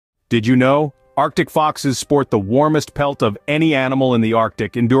Did you know? Arctic foxes sport the warmest pelt of any animal in the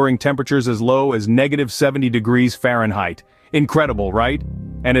Arctic, enduring temperatures as low as -70 degrees Fahrenheit. Incredible, right?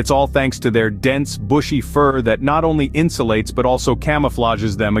 And it's all thanks to their dense, bushy fur that not only insulates but also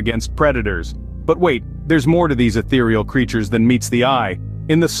camouflages them against predators. But wait, there's more to these ethereal creatures than meets the eye.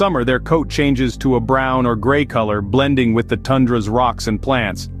 In the summer, their coat changes to a brown or gray color, blending with the tundra's rocks and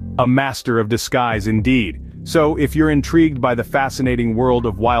plants. A master of disguise indeed. So, if you're intrigued by the fascinating world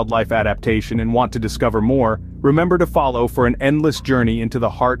of wildlife adaptation and want to discover more, remember to follow for an endless journey into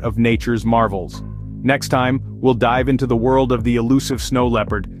the heart of nature's marvels. Next time, we'll dive into the world of the elusive snow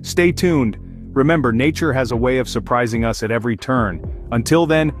leopard. Stay tuned. Remember, nature has a way of surprising us at every turn. Until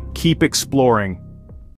then, keep exploring.